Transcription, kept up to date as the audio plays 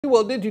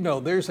well, did you know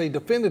there's a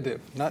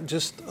definitive, not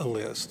just a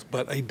list,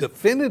 but a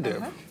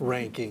definitive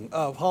ranking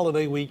of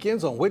holiday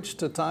weekends on which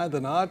to tie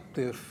the knot?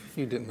 If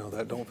you didn't know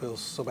that, don't feel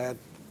so bad.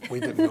 We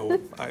didn't know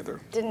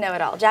either. Didn't know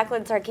it all.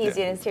 Jacqueline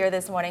Sarkeesian is here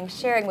this morning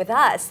sharing with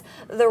us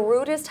the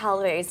rudest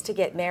holidays to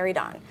get married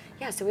on.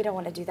 Yeah, so we don't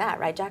want to do that,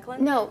 right,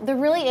 Jacqueline? No, there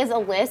really is a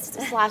list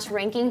 /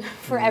 ranking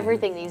for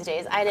everything these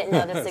days. I didn't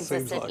know this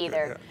existed like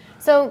either. it, yeah.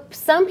 So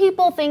some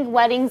people think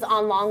weddings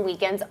on long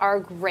weekends are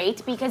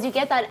great because you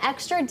get that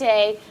extra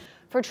day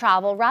for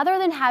travel rather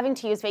than having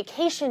to use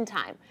vacation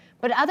time.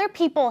 But other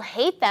people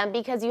hate them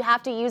because you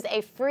have to use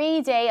a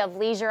free day of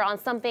leisure on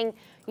something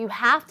you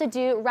have to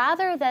do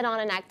rather than on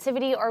an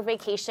activity or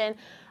vacation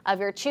of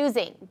your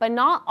choosing. But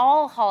not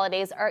all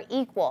holidays are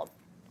equal.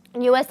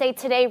 USA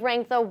Today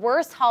ranked the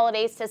worst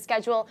holidays to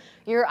schedule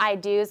your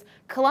I-dos.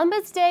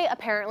 Columbus Day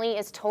apparently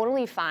is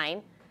totally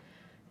fine.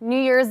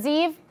 New Year's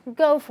Eve,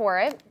 go for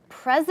it.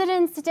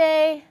 President's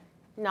Day,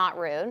 not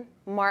rude.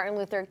 Martin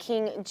Luther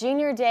King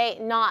Jr. Day,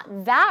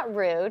 not that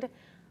rude.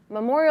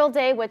 Memorial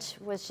Day, which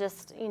was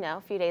just,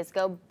 a few days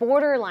ago,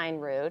 borderline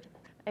rude.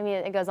 I mean,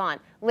 it goes on.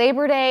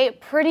 Labor Day,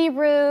 pretty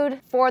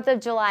rude. 4th of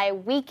July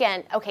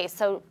weekend, okay,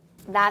 so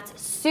that's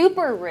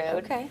super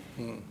rude. Okay.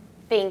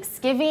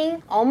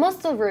 Thanksgiving,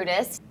 almost the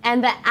rudest.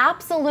 And the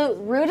absolute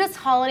rudest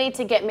holiday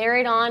to get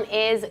married on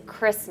is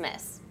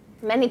Christmas.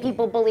 Many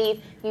people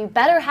believe you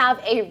better have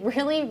a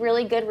really,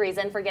 really good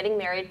reason for getting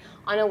married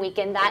on a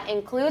weekend that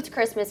includes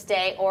Christmas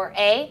Day, or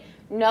A,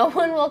 no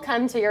one will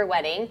come to your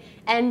wedding,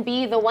 and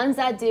B, the ones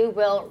that do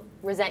will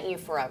resent you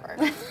forever.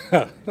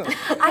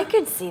 I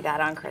could see that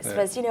on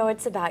Christmas. You know,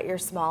 it's about your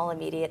small,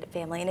 immediate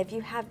family, and if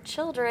you have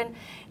children,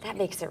 that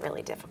makes it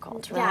really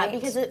difficult, right? Yeah,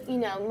 because,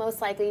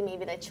 most likely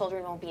maybe the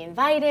children won't be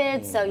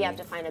invited, so you have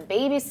to find a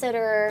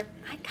babysitter.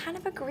 I kind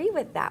of agree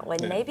with that one.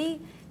 Yeah.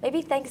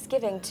 Maybe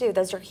Thanksgiving, too.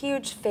 Those are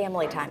huge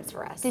family times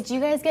for us. Did you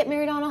guys get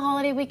married on a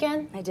holiday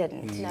weekend? I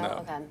didn't.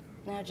 No? Okay.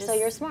 No, so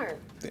you're smart.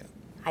 Yeah.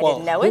 I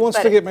didn't know it, who wants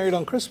to get married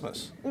on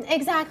Christmas?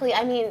 Exactly.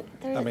 I mean,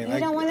 you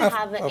don't want to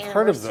have the I've anniversary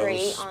heard of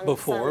those on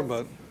before, some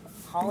but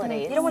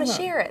holidays. You don't want to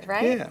share it,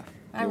 right? Yeah.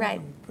 All right.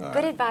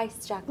 Good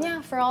advice, Jacqueline.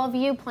 Yeah, for all of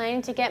you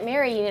planning to get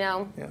married,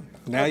 Yeah.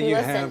 Now you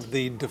have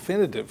the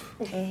definitive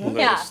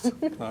list.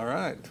 Yeah. All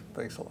right.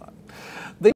 Thanks a lot.